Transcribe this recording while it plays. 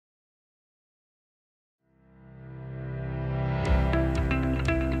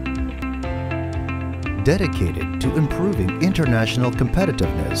Dedicated to improving international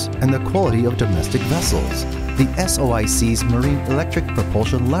competitiveness and the quality of domestic vessels, the SOIC's Marine Electric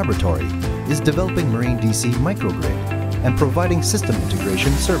Propulsion Laboratory is developing marine DC microgrid and providing system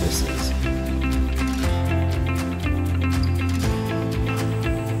integration services.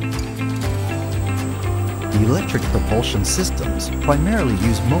 Electric propulsion systems primarily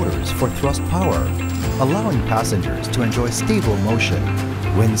use motors for thrust power, allowing passengers to enjoy stable motion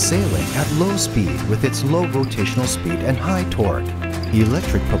when sailing at low speed with its low rotational speed and high torque.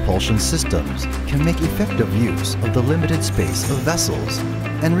 Electric propulsion systems can make effective use of the limited space of vessels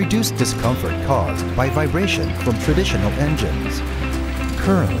and reduce discomfort caused by vibration from traditional engines.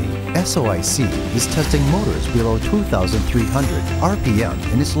 Currently, SOIC is testing motors below 2,300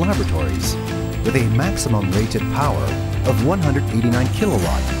 RPM in its laboratories, with a maximum rated power of 189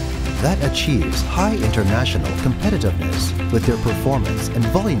 kilowatt that achieves high international competitiveness with their performance and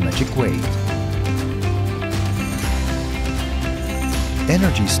volumetric weight.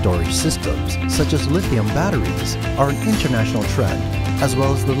 Energy storage systems such as lithium batteries are an international trend, as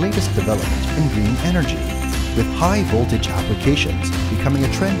well as the latest development in green energy, with high voltage applications becoming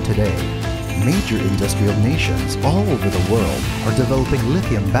a trend today. Major industrial nations all over the world are developing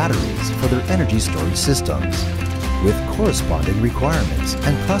lithium batteries for their energy storage systems, with corresponding requirements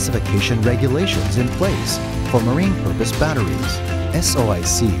and classification regulations in place for marine purpose batteries.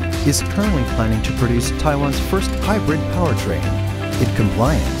 SOIC is currently planning to produce Taiwan's first hybrid powertrain in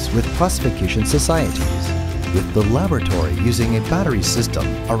compliance with classification societies, with the laboratory using a battery system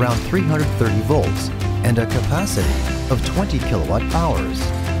around 330 volts and a capacity of 20 kilowatt hours.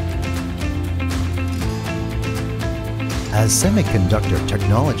 As semiconductor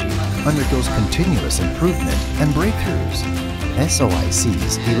technology undergoes continuous improvement and breakthroughs,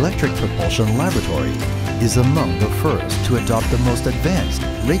 SOIC's Electric Propulsion Laboratory is among the first to adopt the most advanced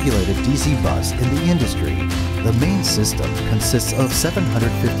regulated DC bus in the industry. The main system consists of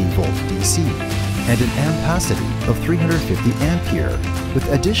 750-volt DC and an ampacity of 350 ampere, with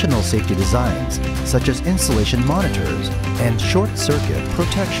additional safety designs such as insulation monitors and short-circuit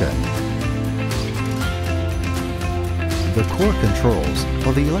protection. The core controls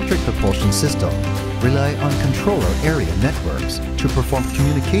of the electric propulsion system rely on controller area networks to perform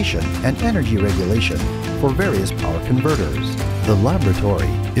communication and energy regulation for various power converters. The laboratory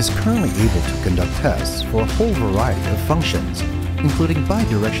is currently able to conduct tests for a whole variety of functions, including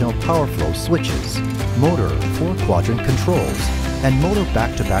bidirectional power flow switches, motor 4-quadrant controls, and motor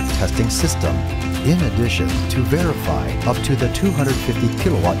back-to-back testing system, in addition to verify up to the 250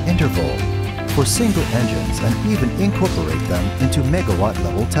 kilowatt interval for single engines and even incorporate them into megawatt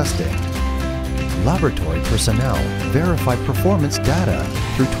level testing. Laboratory personnel verify performance data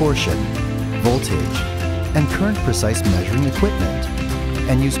through torsion, voltage, and current precise measuring equipment,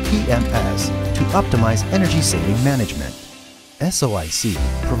 and use PMS to optimize energy saving management. SOIC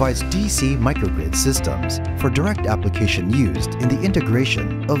provides DC microgrid systems for direct application used in the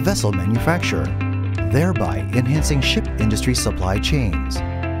integration of vessel manufacture, thereby enhancing ship industry supply chains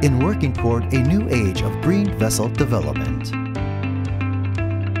in working toward a new age of green vessel development.